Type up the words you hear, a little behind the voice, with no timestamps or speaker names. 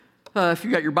If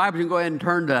you got your Bibles, you can go ahead and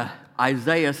turn to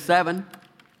Isaiah 7.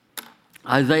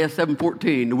 Isaiah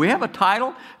 7:14. We have a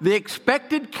title, The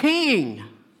Expected King.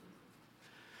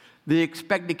 The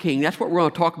Expected King. That's what we're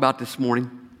going to talk about this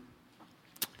morning.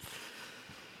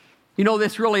 You know,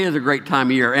 this really is a great time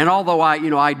of year. And although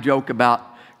I joke about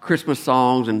Christmas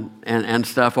songs and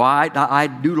stuff, well, I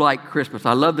do like Christmas.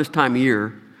 I love this time of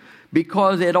year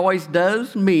because it always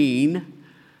does mean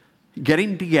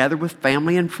getting together with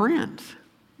family and friends.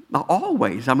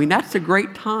 Always. I mean, that's a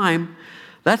great time.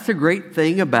 That's the great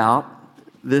thing about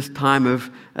this time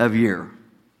of year.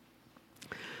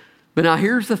 But now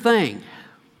here's the thing.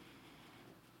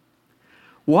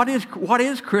 What is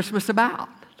Christmas about?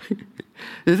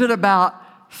 Is it about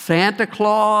Santa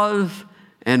Claus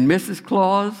and Mrs.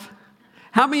 Claus?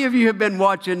 How many of you have been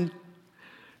watching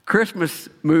Christmas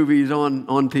movies on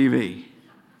TV?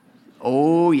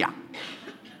 Oh, yeah.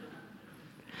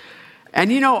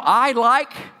 And you know, I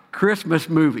like Christmas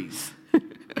movies.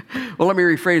 Well, let me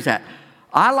rephrase that.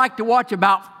 I like to watch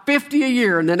about 50 a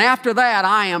year, and then after that,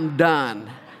 I am done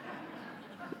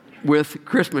with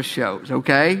Christmas shows,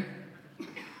 okay?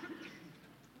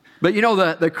 But you know,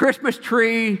 the Christmas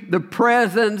tree, the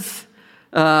presents,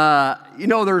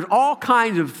 there's all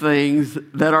kinds of things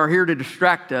that are here to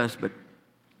distract us.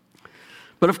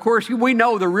 But of course, we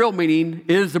know the real meaning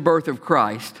is the birth of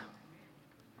Christ.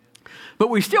 But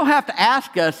we still have to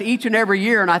ask us each and every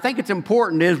year, and I think it's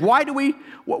important, is what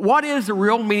is the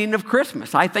real meaning of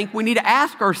Christmas? I think we need to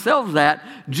ask ourselves that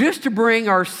just to bring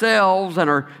ourselves and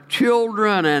our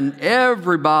children and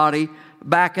everybody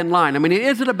back in line. I mean,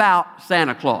 is it about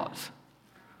Santa Claus?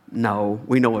 No,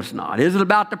 we know it's not. Is it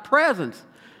about the presents?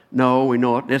 No, we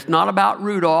know it's not about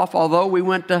Rudolph, although we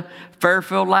went to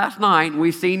Fairfield last night and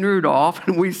we seen Rudolph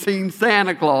and we seen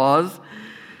Santa Claus.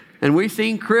 And we've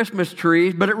seen Christmas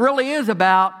trees, but it really is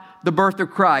about the birth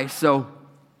of Christ. So,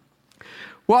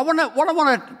 what I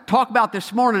want to talk about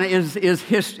this morning is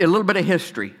a little bit of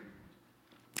history.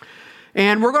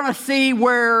 And we're going to see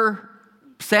where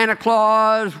Santa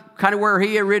Claus, kind of where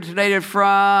he originated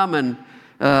from, and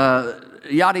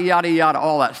yada, yada, yada,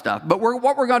 all that stuff. But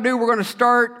what we're going to do, we're going to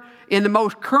start in the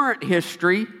most current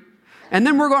history, and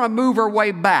then we're going to move our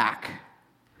way back.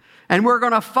 And we're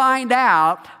going to find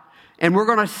out, and we're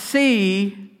going to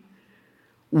see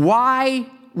why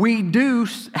we do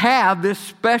have this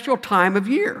special time of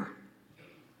year.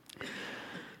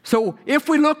 So if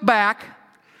we look back,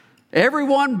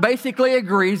 everyone basically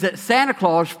agrees that Santa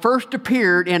Claus first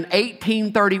appeared in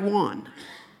 1831.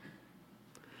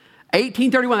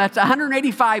 1831, that's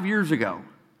 185 years ago.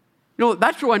 You know,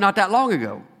 that's really not that long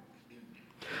ago.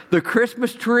 The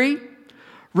Christmas tree,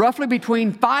 roughly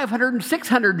between 500 and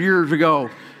 600 years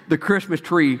ago, the Christmas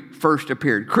tree first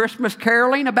appeared. Christmas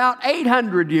caroling, about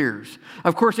 800 years.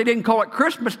 Of course, they didn't call it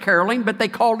Christmas caroling, but they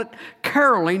called it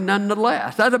caroling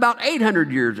nonetheless. That's about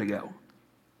 800 years ago.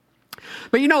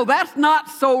 But you know, that's not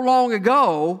so long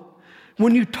ago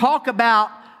when you talk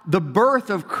about the birth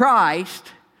of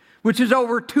Christ, which is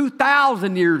over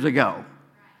 2,000 years ago.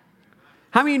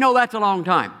 How many of you know that's a long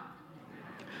time?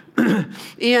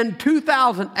 In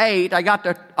 2008, I got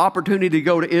the opportunity to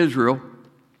go to Israel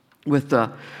with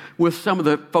some of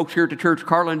the folks here at the church,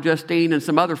 Carla and Justine and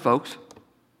some other folks.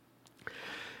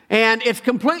 And it's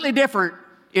completely different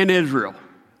in Israel.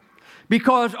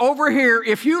 Because over here,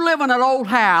 if you live in an old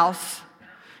house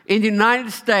in the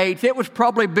United States, it was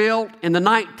probably built in the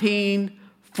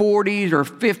 1940s or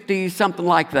 50s, something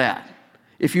like that.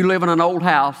 If you live in an old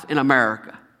house in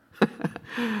America.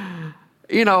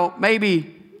 You know,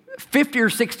 maybe 50 or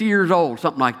 60 years old,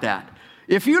 something like that.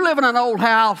 If you live in an old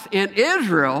house in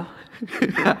Israel,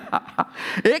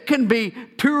 it can be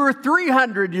 200 or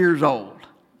 300 years old.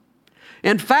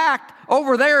 In fact,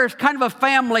 over there is kind of a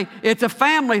family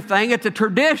thing, it's a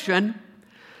tradition.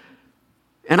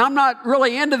 And I'm not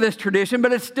really into this tradition,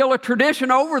 but it's still a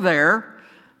tradition over there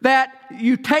that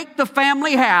you take the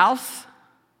family house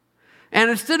and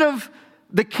instead of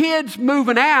the kids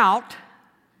moving out,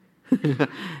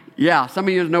 yeah, some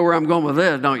of you know where I'm going with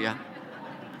this, don't you?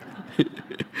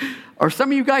 Are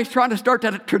some of you guys trying to start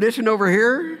that tradition over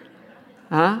here?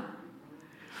 Huh?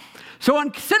 So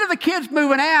instead of the kids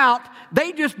moving out,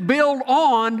 they just build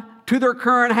on to their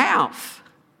current house.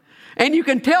 And you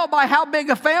can tell by how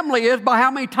big a family is by how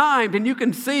many times, and you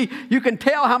can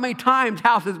tell how many times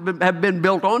houses have been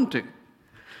built onto.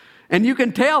 And you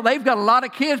can tell they've got a lot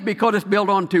of kids because it's built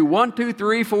onto. 1, 2,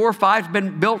 3, 4, 5's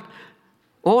been built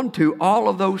onto all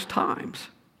of those times.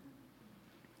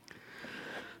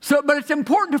 But it's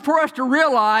important for us to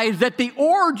realize that the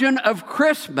origin of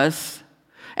Christmas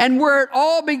and where it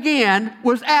all began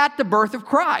was at the birth of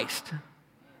Christ.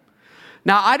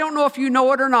 Now, I don't know if you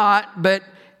know it or not, but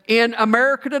in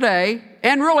America today,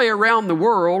 and really around the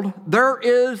world, there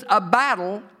is a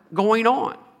battle going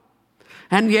on.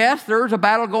 And yes, there's a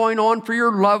battle going on for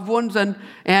your loved ones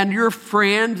and your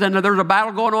friends, and there's a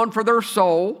battle going on for their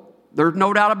soul. There's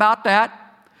no doubt about that.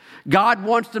 God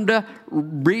wants them to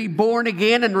be born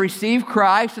again and receive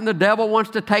Christ, and the devil wants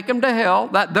to take them to hell.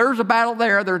 There's a battle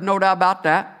there. There's no doubt about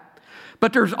that.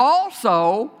 But there's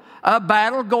also a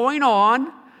battle going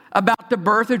on about the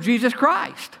birth of Jesus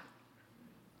Christ.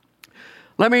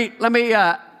 How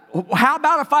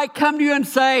about if I come to you and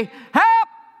say,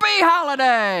 Happy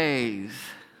Holidays?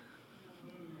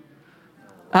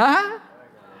 Huh?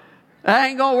 That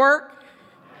ain't gonna work?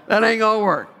 That ain't gonna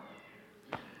work.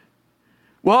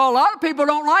 Well, a lot of people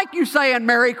don't like you saying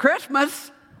Merry Christmas,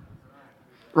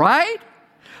 right?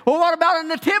 Well, what about a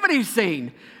nativity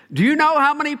scene? Do you know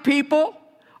how many people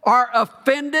are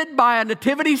offended by a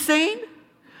nativity scene?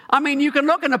 I mean, you can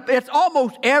look it's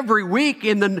almost every week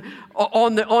on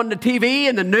the TV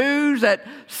and the news that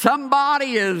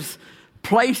somebody has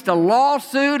placed a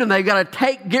lawsuit and they've got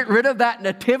to get rid of that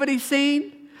nativity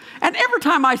scene. And every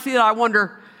time I see it, I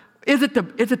wonder, is it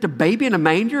the baby in a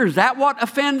manger? Is that what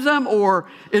offends them? Or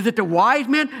is it the wise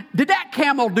men? Did that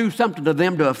camel do something to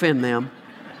them to offend them?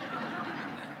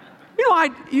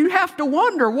 You have to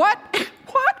wonder, what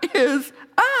is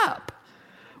up?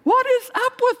 What is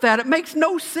up with that? It makes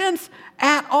no sense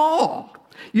at all.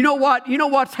 You know what? You know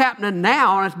what's happening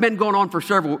now, and it's been going on for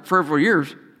several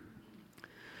years.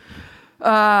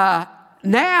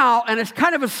 Now, and it's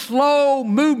kind of a slow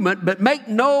movement, but make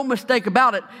no mistake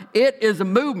about it, it is a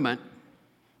movement.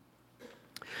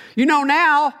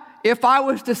 Now, if I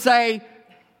was to say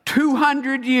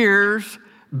 200 years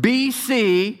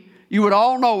BC, you would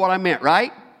all know what I meant,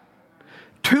 right?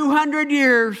 200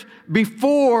 years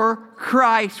before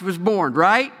Christ was born,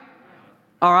 right?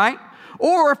 All right?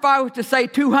 Or if I was to say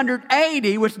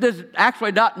 280, which does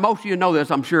actually not, most of you know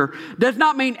this, I'm sure, does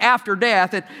not mean after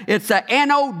death. It's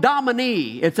Anno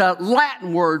Domini. It's a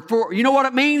Latin word for, you know what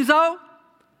it means though?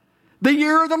 The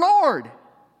year of the Lord.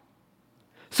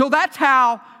 So that's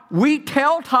how we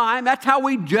tell time. That's how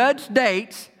we judge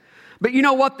dates. But you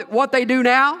know what they do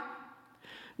now?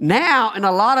 Now, in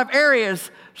a lot of areas,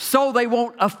 so they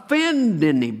won't offend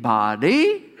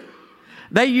anybody,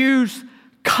 they use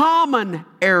common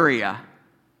era.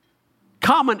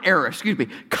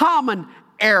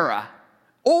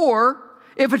 Or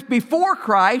if it's before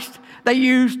Christ, they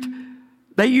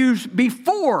use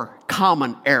before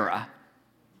common era.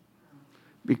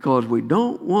 Because we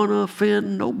don't want to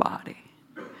offend nobody.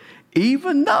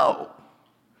 Even though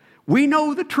we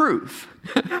know the truth.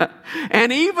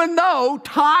 And even though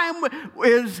time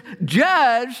is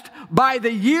judged by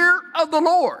the year of the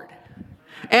Lord.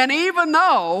 And even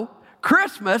though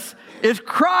Christmas is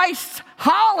Christ's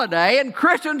holiday and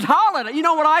Christians' holiday. You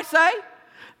know what I say?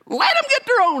 Let them get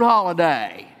their own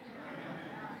holiday.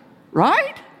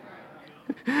 Right?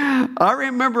 I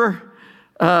remember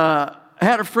I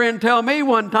had a friend tell me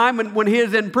one time when he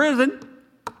was in prison,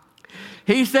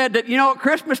 he said that, at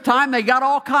Christmas time they got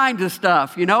all kinds of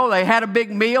stuff. They had a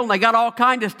big meal and they got all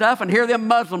kinds of stuff, and here them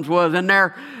Muslims was in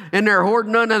there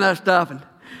hoarding none of that stuff.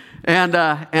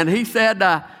 And he said,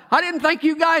 I didn't think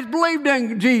you guys believed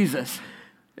in Jesus.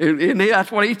 And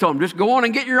that's what he told them. Just go on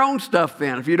and get your own stuff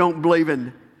then if you don't believe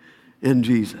in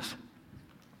Jesus.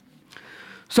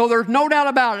 So there's no doubt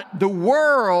about it. The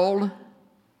world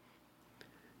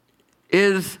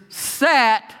is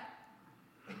set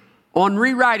on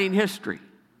rewriting history.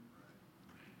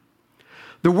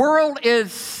 The world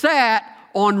is set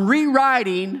on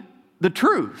rewriting the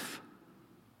truth.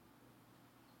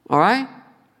 All right?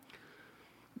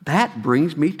 That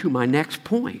brings me to my next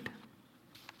point.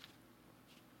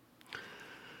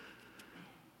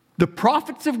 The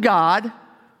prophets of God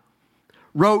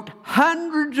wrote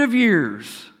hundreds of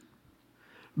years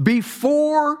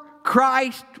before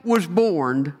Christ was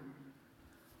born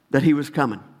that he was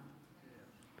coming.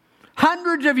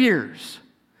 Hundreds of years.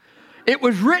 It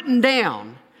was written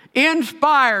down,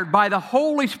 inspired by the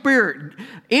Holy Spirit.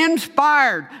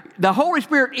 The Holy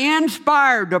Spirit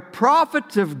inspired the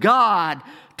prophets of God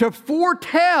to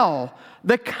foretell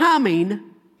the coming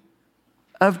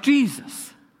of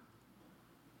Jesus.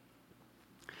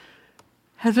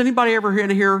 Has anybody ever in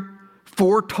here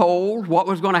foretold what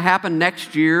was going to happen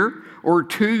next year or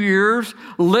 2 years,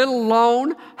 let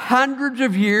alone hundreds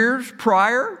of years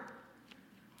prior?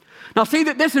 Now see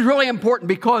that this is really important,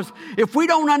 because if we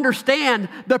don't understand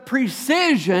the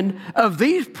precision of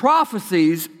these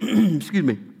prophecies, excuse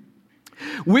me,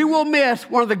 we will miss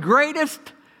one of the greatest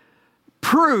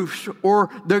proofs or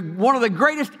one of the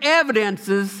greatest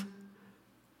evidences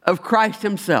of Christ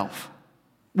himself.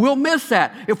 We'll miss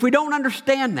that if we don't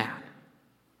understand that.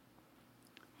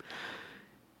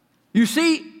 You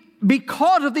see,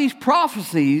 because of these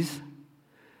prophecies,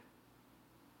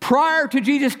 prior to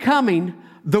Jesus coming,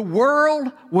 the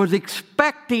world was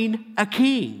expecting a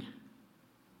king.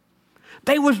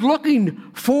 They was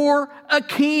looking for a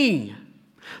king.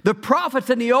 The prophets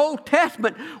in the Old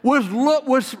Testament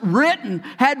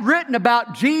had written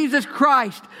about Jesus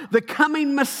Christ, the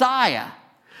coming Messiah.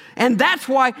 And that's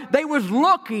why they was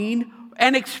looking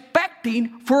and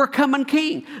expecting for a coming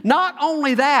king. Not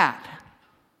only that,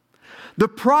 the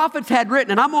prophets had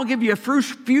written, and I'm going to give you a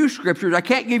few scriptures. I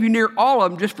can't give you near all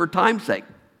of them just for time's sake.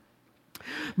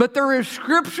 But there is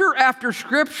scripture after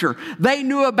scripture. They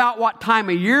knew about what time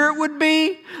of year it would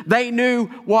be. They knew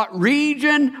what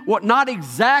region, not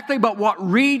exactly, but what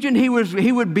region he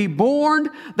would be born.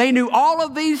 They knew all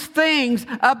of these things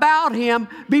about him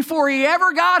before he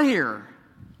ever got here.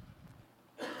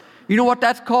 You know what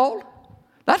that's called?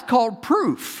 That's called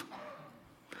proof.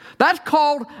 That's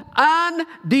called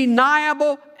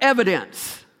undeniable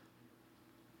evidence.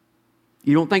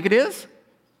 You don't think it is?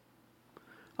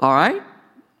 All right.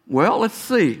 Well, let's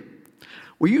see.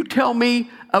 Will you tell me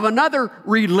of another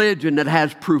religion that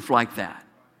has proof like that?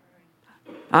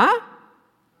 Huh?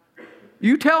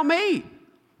 You tell me.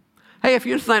 Hey, if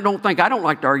you don't think I don't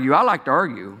like to argue, I like to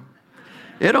argue.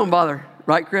 It don't bother.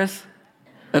 Right, Chris?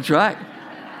 That's right.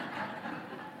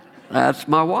 That's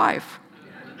my wife.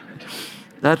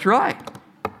 That's right.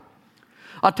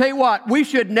 I'll tell you what, we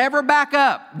should never back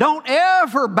up. Don't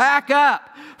ever back up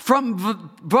from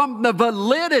the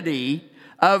validity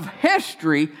of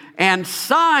history and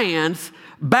science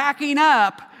backing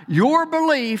up your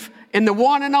belief in the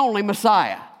one and only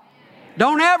Messiah.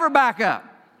 Don't ever back up.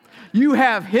 You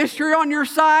have history on your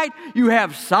side. You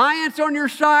have science on your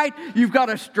side. You've got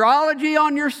astrology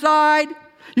on your side.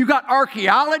 You've got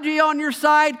archaeology on your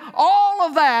side. All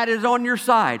of that is on your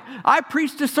side. I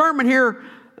preached a sermon here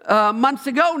months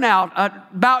ago now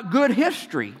about good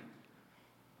history.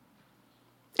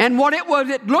 And what it was,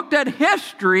 it looked at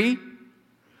history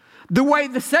the way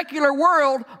the secular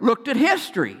world looked at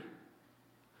history.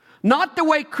 Not the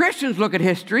way Christians look at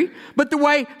history, but the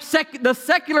way the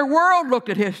secular world looked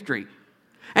at history.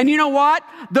 And you know what?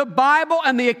 The Bible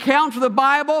and the accounts of the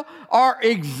Bible are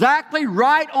exactly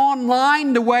right on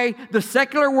line the way the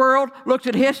secular world looks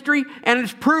at history, and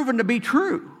it's proven to be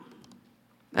true.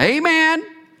 Amen.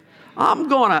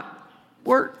 I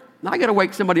got to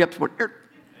wake somebody up this morning.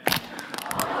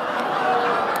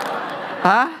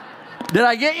 Huh? Did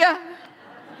I get you?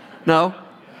 No.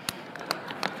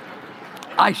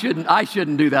 I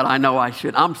shouldn't do that. I know I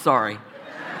should. I'm sorry.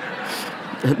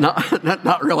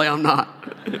 Not really, I'm not.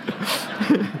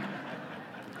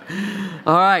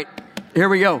 All right, here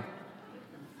we go.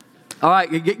 All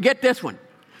right, get this one.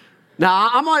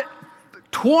 Now, I'm on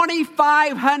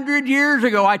 2,500 years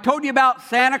ago. I told you about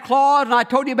Santa Claus, and I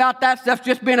told you about that stuff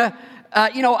just been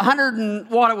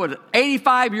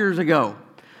 85 years ago.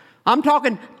 I'm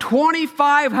talking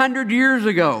 2,500 years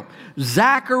ago.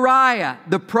 Zechariah,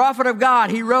 the prophet of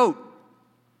God, he wrote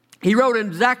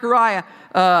in Zechariah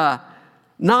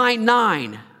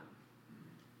 9:9.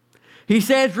 He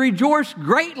says, "Rejoice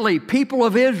greatly, people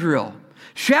of Israel.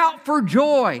 Shout for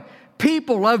joy,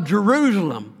 people of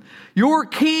Jerusalem. Your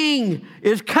king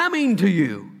is coming to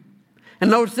you." And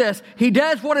notice this, he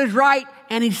does what is right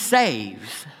and he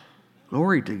saves.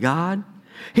 Glory to God.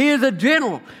 He is a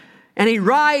general and he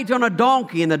rides on a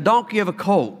donkey, and the donkey of a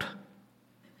colt.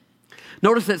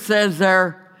 Notice it says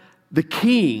there, the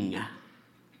king.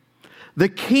 The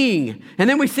king. And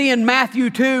then we see in Matthew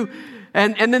 2,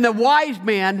 and then the wise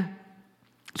men.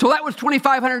 So that was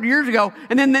 2,500 years ago.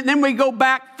 And then we go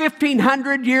back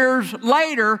 1,500 years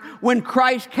later when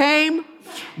Christ came.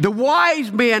 The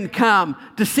wise men come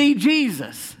to see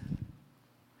Jesus.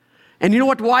 And you know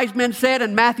what the wise men said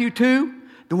in Matthew 2?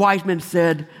 The wise men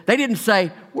said, they didn't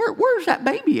say, where's that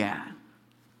baby at?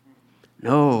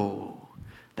 No.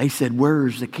 They said,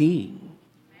 where's the king?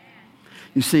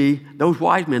 You see, those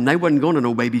wise men, they wasn't going to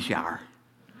no baby shower.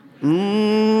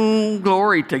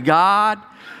 Glory to God.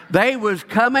 They was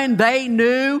coming. They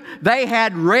knew. They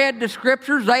had read the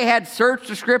scriptures. They had searched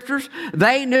the scriptures.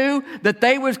 They knew that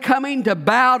they was coming to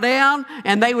bow down,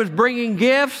 and they was bringing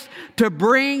gifts to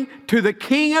bring to the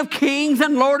King of Kings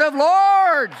and Lord of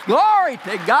Lords. Glory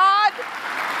to God.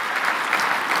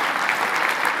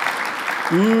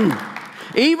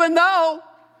 Even though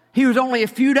he was only a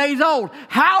few days old.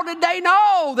 How did they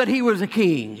know that he was a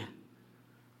king?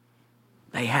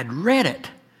 They had read it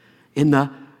in the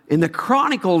in the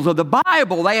chronicles of the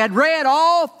Bible. They had read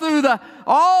all through the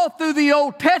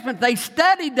Old Testament. They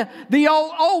studied the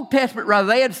Old Testament, rather.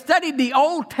 They had studied the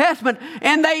Old Testament,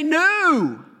 and they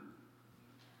knew.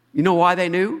 You know why they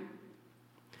knew?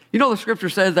 You know, the Scripture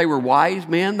says they were wise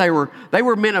men. They were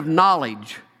men of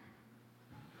knowledge.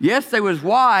 Yes, they was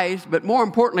wise, but more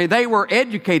importantly, they were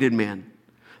educated men.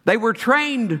 They were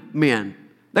trained men.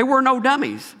 They were no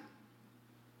dummies.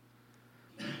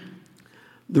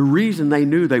 The reason they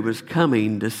knew they was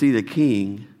coming to see the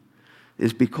king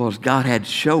is because God had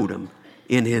showed them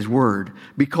in his word.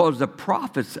 Because the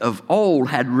prophets of old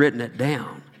had written it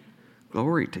down.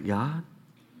 Glory to God.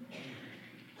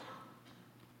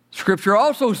 Scripture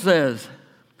also says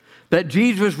that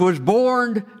Jesus was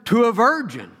born to a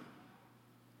virgin.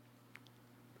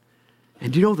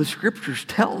 And you know, the Scriptures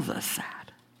tells us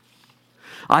that.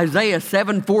 Isaiah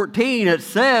 7:14, it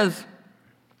says,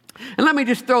 and let me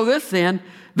just throw this in,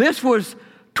 this was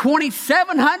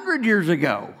 2,700 years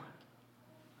ago.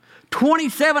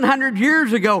 2,700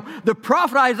 years ago, the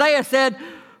prophet Isaiah said,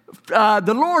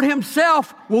 the Lord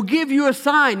himself will give you a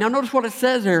sign. Now notice what it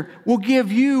says there. Will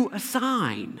give you a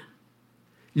sign.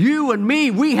 You and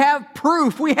me, we have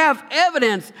proof. We have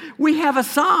evidence. We have a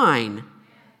sign.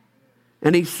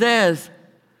 And he says,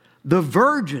 the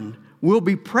virgin will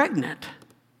be pregnant.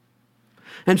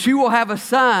 And she will have a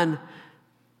son.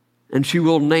 And she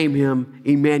will name him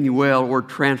Emmanuel, or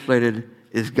translated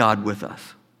is God with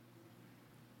us.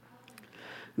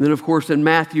 And then, of course, in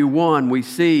Matthew 1, we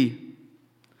see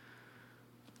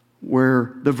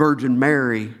where the Virgin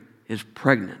Mary is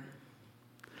pregnant.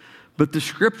 But the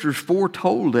Scriptures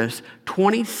foretold us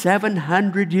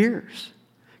 2,700 years.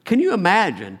 Can you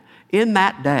imagine, in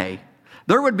that day,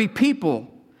 there would be people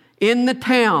in the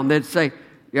town that say,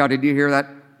 yeah, did you hear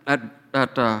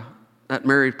that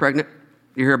Mary's pregnant?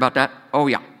 You hear about that? Oh,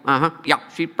 yeah. Yeah,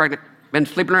 she's pregnant. Been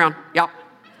sleeping around. Yeah.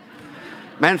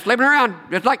 Been sleeping around.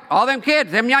 Just like all them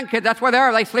kids, them young kids, that's where they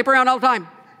are. They sleep around all the time.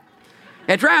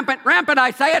 It's rampant,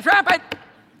 I say, it's rampant.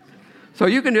 So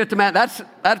you can just imagine,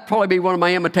 that'd probably be one of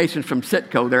my imitations from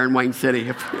Sitco there in Wayne City.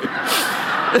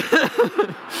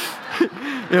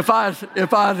 If I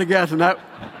was guessing, that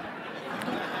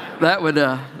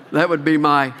would be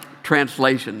my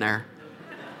translation there.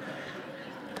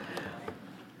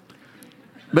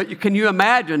 But can you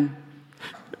imagine?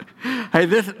 Hey,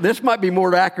 this might be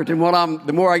more accurate than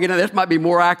the more I get into this might be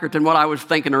more accurate than what I was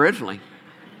thinking originally.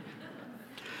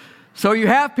 So you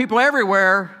have people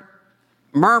everywhere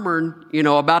murmuring,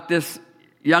 about this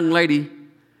young lady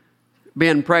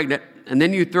being pregnant, and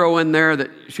then you throw in there that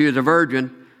she is a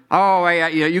virgin. Oh, yeah,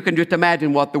 you can just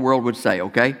imagine what the world would say,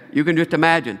 okay? You can just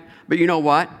imagine. But you know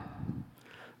what?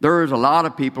 There is a lot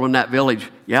of people in that village.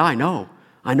 Yeah, I know.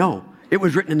 It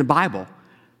was written in the Bible.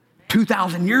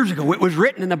 2,000 years ago, it was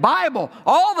written in the Bible.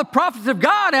 All the prophets of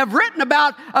God have written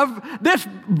about of this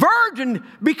virgin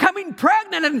becoming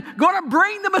pregnant and going to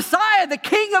bring the Messiah, the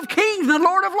King of Kings and the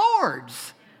Lord of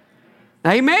Lords.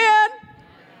 Amen?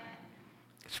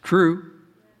 It's true.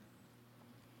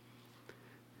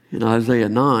 In Isaiah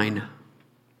 9,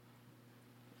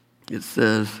 it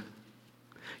says,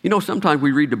 sometimes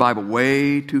we read the Bible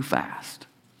way too fast.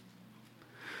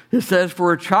 It says,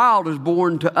 for a child is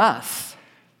born to us.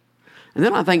 And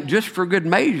then I think just for good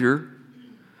measure,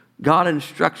 God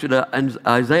instructed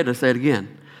Isaiah to say it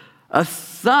again. A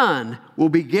son will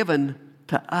be given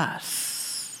to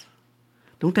us.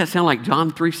 Don't that sound like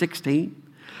John 3:16?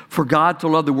 For God so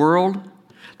loved the world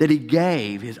that he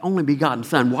gave his only begotten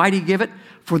son. Why did he give it?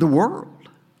 For the world.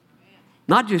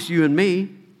 Not just you and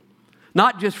me.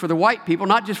 Not just for the white people.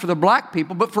 Not just for the black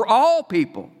people. But for all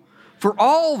people. For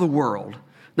all the world.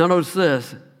 Now notice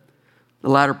this. The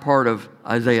latter part of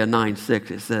Isaiah 9:6,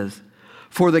 it says,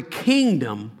 for the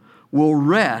kingdom will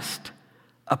rest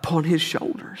upon his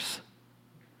shoulders.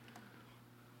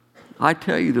 I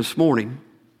tell you this morning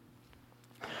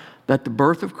that the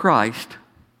birth of Christ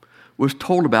was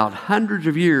told about hundreds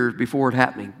of years before it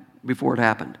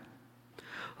happened.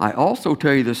 I also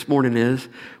tell you this morning is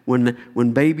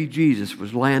when baby Jesus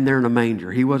was laying there in a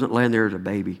manger, he wasn't laying there as a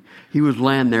baby. He was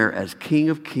laying there as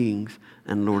King of Kings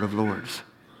and Lord of Lords.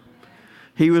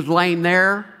 He was laying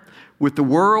there with the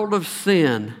world of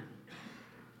sin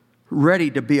ready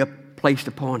to be placed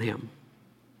upon him.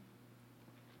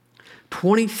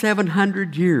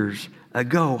 2,700 years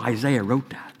ago, Isaiah wrote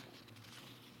that.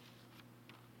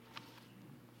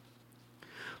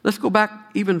 Let's go back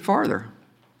even farther.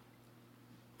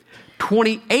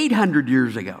 2,800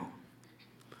 years ago,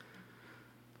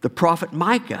 the prophet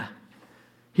Micah,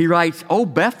 he writes, O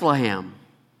Bethlehem,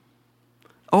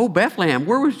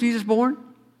 where was Jesus born?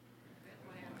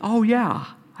 Oh, yeah,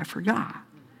 I forgot.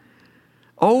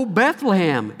 O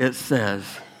Bethlehem, it says,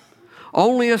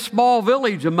 only a small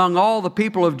village among all the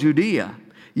people of Judea.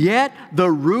 Yet the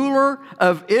ruler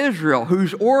of Israel,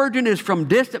 whose origin is from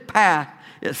distant past,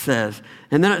 it says.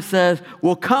 And then it says,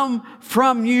 will come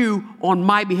from you on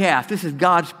my behalf. This is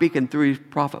God speaking through his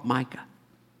prophet Micah.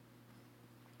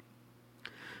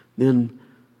 Then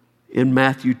in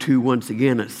Matthew 2, once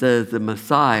again, it says the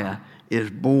Messiah is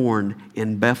born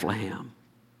in Bethlehem.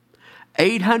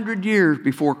 800 years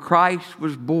before Christ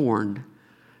was born,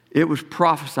 it was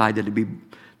prophesied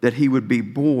that he would be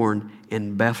born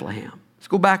in Bethlehem. Let's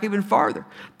go back even farther.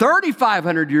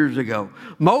 3,500 years ago,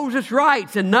 Moses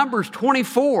writes in Numbers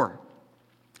 24,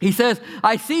 he says,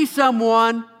 I see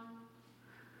someone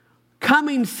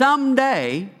coming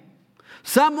someday,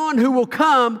 someone who will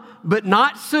come, but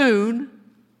not soon.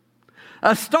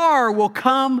 A star will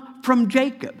come from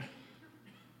Jacob.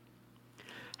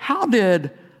 How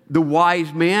did the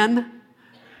wise men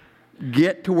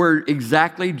get to where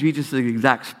exactly Jesus'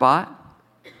 exact spot?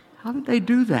 How did they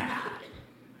do that?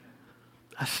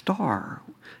 A star.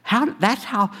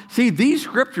 See, these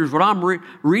scriptures, what I'm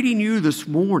reading you this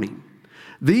morning,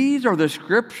 these are the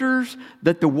scriptures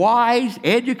that the wise,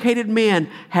 educated men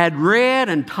had read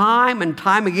and time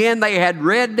again. They had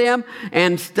read them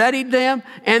and studied them,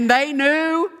 and they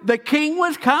knew the king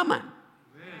was coming.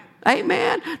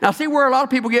 Amen. Now, see where a lot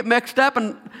of people get mixed up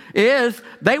is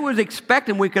they was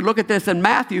expecting, we could look at this in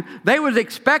Matthew, they was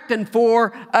expecting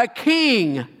for a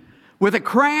king with a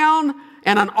crown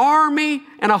and an army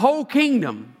and a whole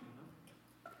kingdom.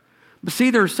 But see,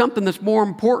 there's something that's more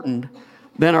important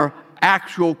than an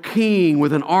actual king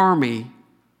with an army,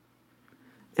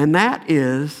 and that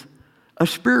is a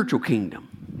spiritual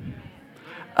kingdom.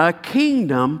 A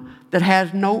kingdom that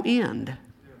has no end.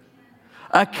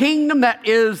 A kingdom that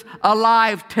is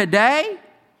alive today,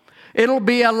 it'll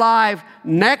be alive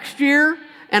next year,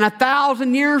 and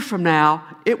 1,000 years from now,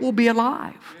 it will be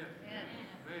alive.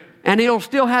 And it'll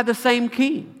still have the same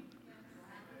king.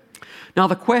 Now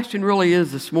the question really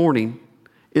is this morning,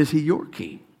 is he your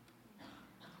king?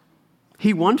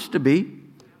 He wants to be.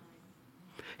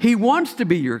 He wants to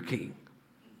be your king.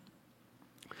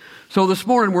 So this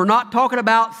morning, we're not talking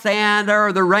about Santa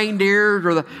or the reindeers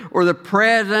or the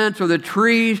presents or the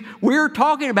trees. We're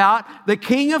talking about the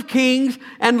King of Kings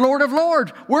and Lord of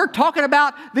Lords. We're talking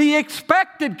about the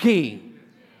expected King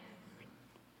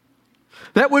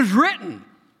that was written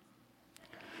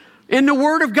in the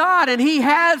Word of God, and he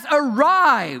has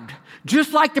arrived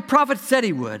just like the prophet said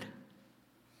he would.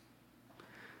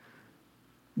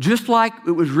 Just like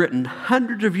it was written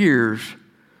hundreds of years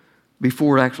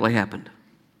before it actually happened.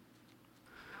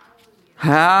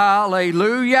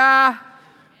 Hallelujah.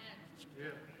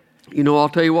 You know, I'll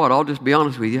tell you what, I'll just be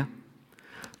honest with you.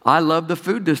 I love the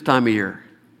food this time of year.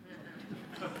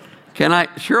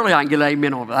 Surely I can get an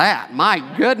amen over that. My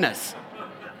goodness.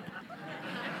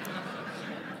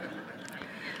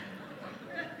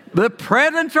 The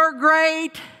presents are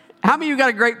great. How many of you got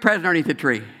a great present underneath the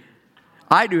tree?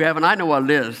 I do have, and I know what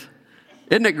it is.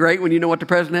 Isn't it great when you know what the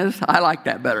present is? I like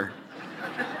that better.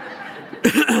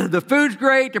 The food's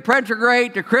great, the presents are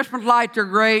great, the Christmas lights are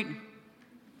great,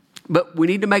 but we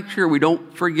need to make sure we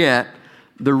don't forget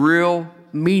the real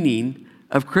meaning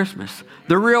of Christmas,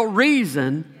 the real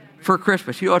reason for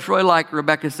Christmas. You know, it's really like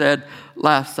Rebecca said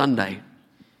last Sunday.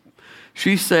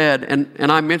 She said,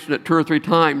 and I mentioned it 2 or 3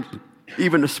 times,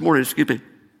 even this morning, excuse me.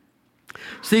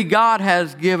 See, God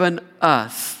has given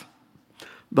us,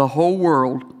 the whole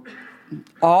world,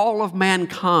 all of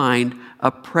mankind, a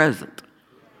present.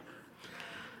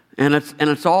 And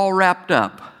it's all wrapped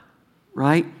up,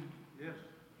 right? Yes.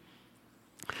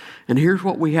 And here's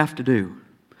what we have to do.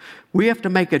 We have to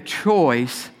make a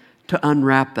choice to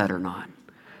unwrap that or not.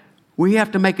 We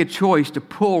have to make a choice to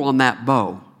pull on that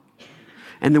bow.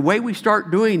 And the way we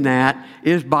start doing that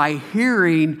is by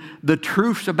hearing the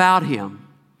truths about him.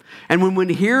 And when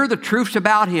we hear the truths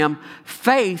about him,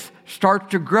 faith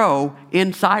starts to grow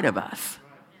inside of us.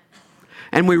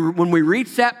 And when we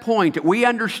reach that point that we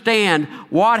understand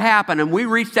what happened, and we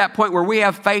reach that point where we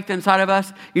have faith inside of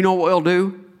us, you know what we'll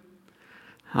do?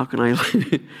 How can I?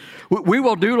 We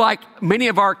will do like many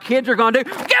of our kids are going to do.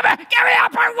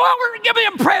 Give me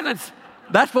them presents.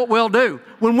 That's what we'll do.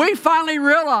 When we finally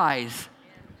realize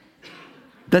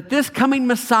that this coming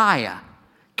Messiah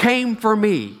came for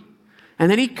me, and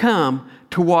then he come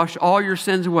to wash all your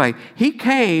sins away. He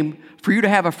came for you to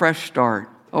have a fresh start.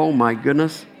 Oh my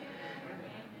goodness.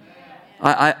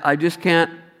 I just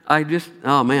can't,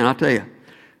 oh man, I'll tell you.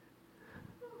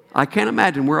 I can't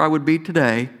imagine where I would be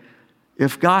today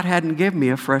if God hadn't given me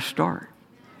a fresh start.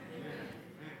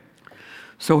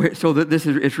 So that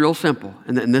it's real simple,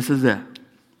 and this is it.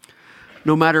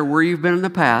 no matter where you've been in the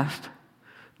past,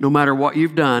 no matter what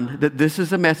you've done, that this is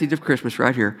the message of Christmas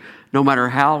right here. No matter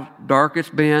how dark it's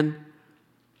been,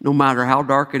 no matter how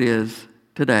dark it is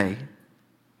today,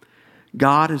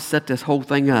 God has set this whole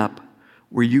thing up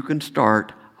where you can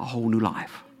start a whole new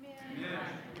life. Amen.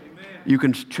 You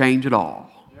can change it all.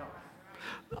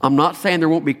 I'm not saying there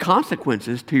won't be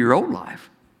consequences to your old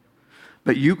life,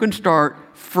 but you can start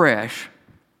fresh.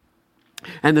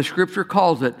 And the scripture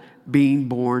calls it being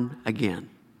born again.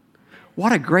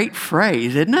 What a great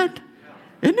phrase, isn't it?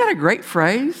 Isn't that a great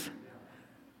phrase?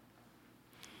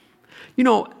 You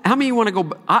know, how many want to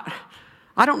go,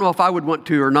 I don't know if I would want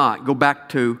to or not, go back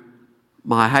to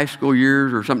my high school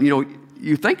years or something. You know,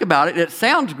 you think about it, it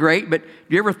sounds great, but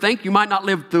do you ever think you might not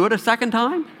live through it a second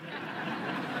time?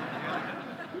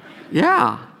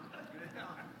 Yeah.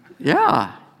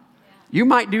 You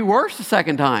might do worse the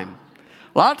second time.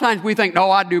 A lot of times we think,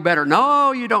 no, I'd do better.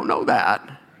 No, you don't know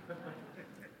that.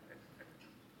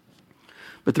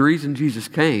 But the reason Jesus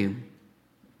came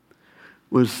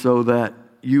was so that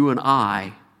you and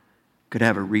I could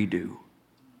have a redo.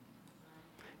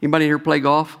 Anybody here play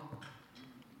golf?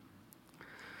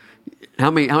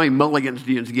 How many mulligans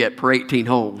do you get per 18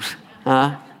 holes?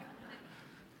 Huh?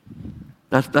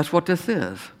 That's what this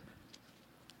is.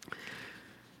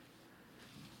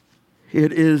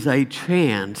 It is a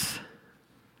chance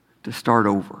to start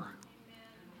over.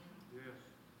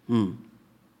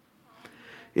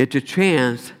 It's a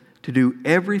chance to do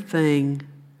everything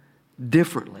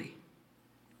differently.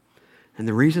 And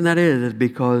the reason that is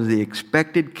because the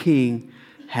expected king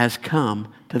has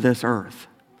come to this earth.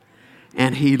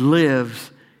 And he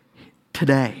lives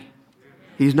today.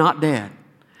 He's not dead.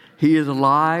 He is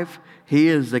alive. He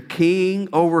is the king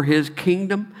over his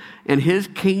kingdom. And his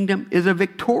kingdom is a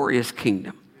victorious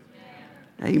kingdom.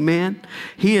 Amen.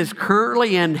 He is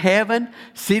currently in heaven,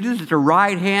 seated at the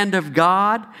right hand of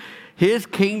God. His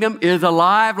kingdom is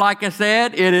alive, like I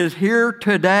said. It is here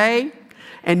today.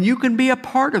 And you can be a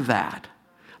part of that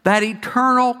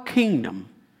eternal kingdom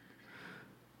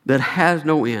that has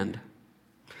no end.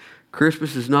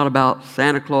 Christmas is not about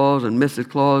Santa Claus and Mrs.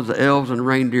 Claus, the elves and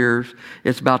reindeers.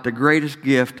 It's about the greatest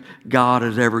gift God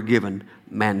has ever given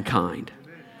mankind.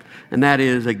 And that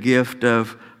is a gift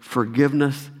of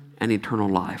forgiveness and eternal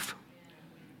life.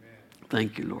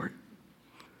 Thank you, Lord.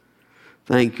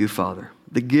 Thank you, Father.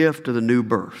 The gift of the new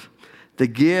birth. The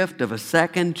gift of a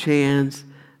second chance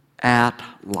at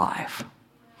life.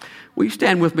 Will you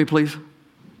stand with me, please?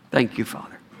 Thank you,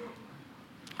 Father.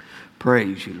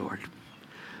 Praise you, Lord.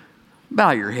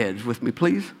 Bow your heads with me,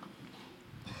 please.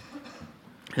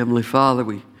 Heavenly Father,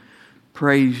 we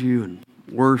praise you and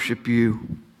worship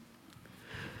you.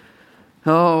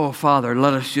 Oh, Father,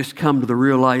 let us just come to the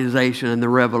realization and the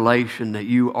revelation that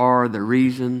you are the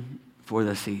reason for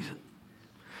the season.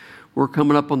 We're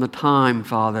coming up on the time,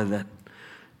 Father, that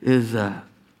is the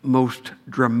most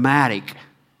dramatic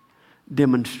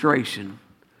demonstration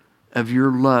of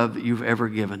your love that you've ever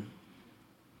given.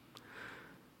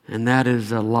 And that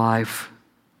is a life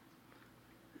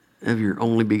of your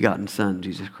only begotten Son,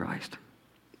 Jesus Christ.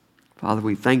 Father,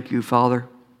 we thank you, Father,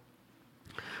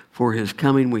 for his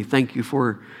coming. We thank you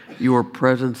for your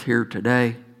presence here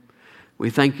today. We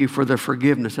thank you for the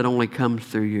forgiveness that only comes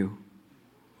through you.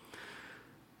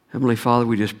 Heavenly Father,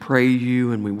 we just praise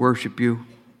you and we worship you.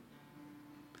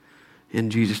 In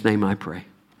Jesus' name I pray.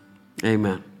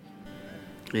 Amen.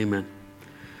 Amen.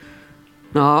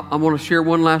 Now, I want to share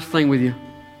one last thing with you.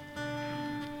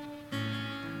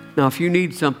 Now, if you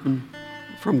need something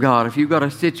from God, if you've got a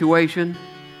situation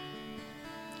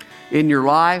in your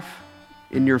life,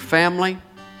 in your family,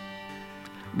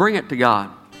 bring it to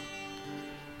God.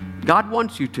 God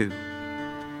wants you to.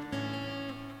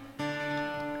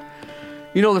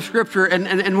 You know the scripture,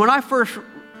 and when I first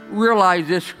realized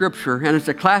this scripture, and it's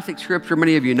a classic scripture,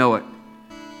 many of you know it.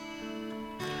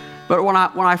 But when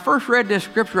I first read this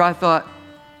scripture, I thought,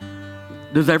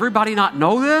 does everybody not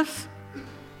know this?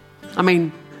 I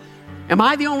mean, am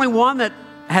I the only one that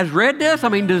has read this? I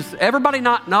mean, does everybody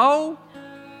not know?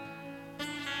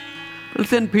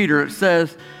 It's in Peter. It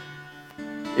says,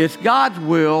 it's God's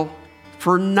will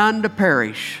for none to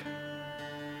perish,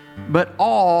 but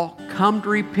all come to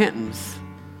repentance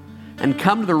and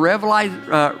come to the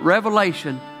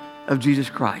revelation of Jesus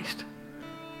Christ.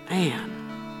 Man.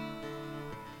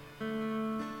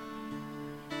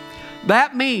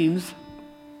 That means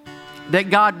that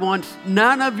God wants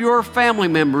none of your family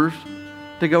members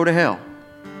to go to hell.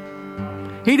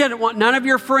 He doesn't want none of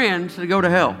your friends to go to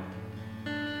hell.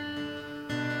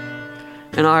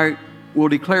 And I will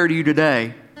declare to you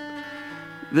today,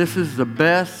 this is the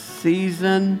best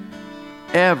season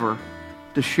ever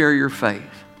to share your faith.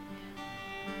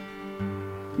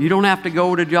 You don't have to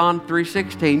go to John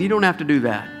 3:16. You don't have to do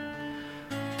that.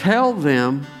 Tell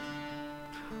them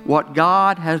what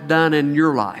God has done in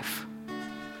your life.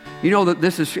 You know that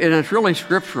this is, and it's really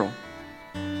scriptural.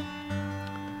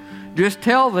 Just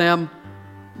tell them,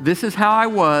 this is how I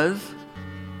was,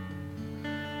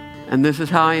 and this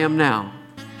is how I am now.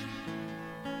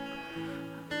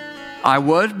 I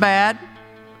was bad,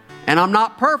 and I'm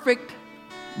not perfect,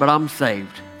 but I'm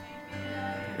saved.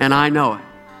 And I know it.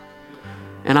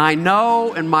 And I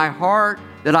know in my heart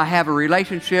that I have a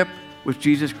relationship with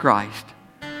Jesus Christ.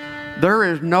 There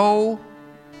is no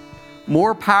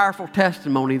more powerful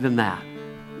testimony than that.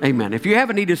 Amen. If you have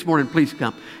a need this morning, please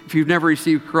come. If you've never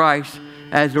received Christ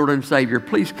as Lord and Savior,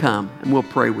 please come and we'll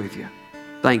pray with you.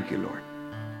 Thank you, Lord.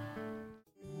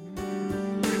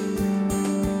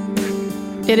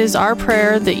 It is our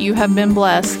prayer that you have been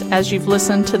blessed as you've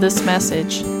listened to this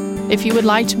message. If you would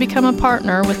like to become a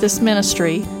partner with this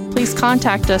ministry, please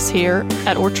contact us here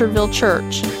at Orchardville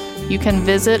Church. You can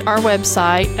visit our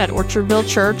website at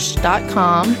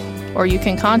orchardvillechurch.com, or you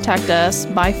can contact us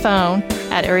by phone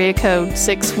at area code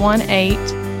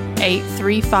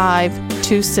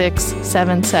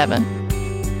 618-835-2677.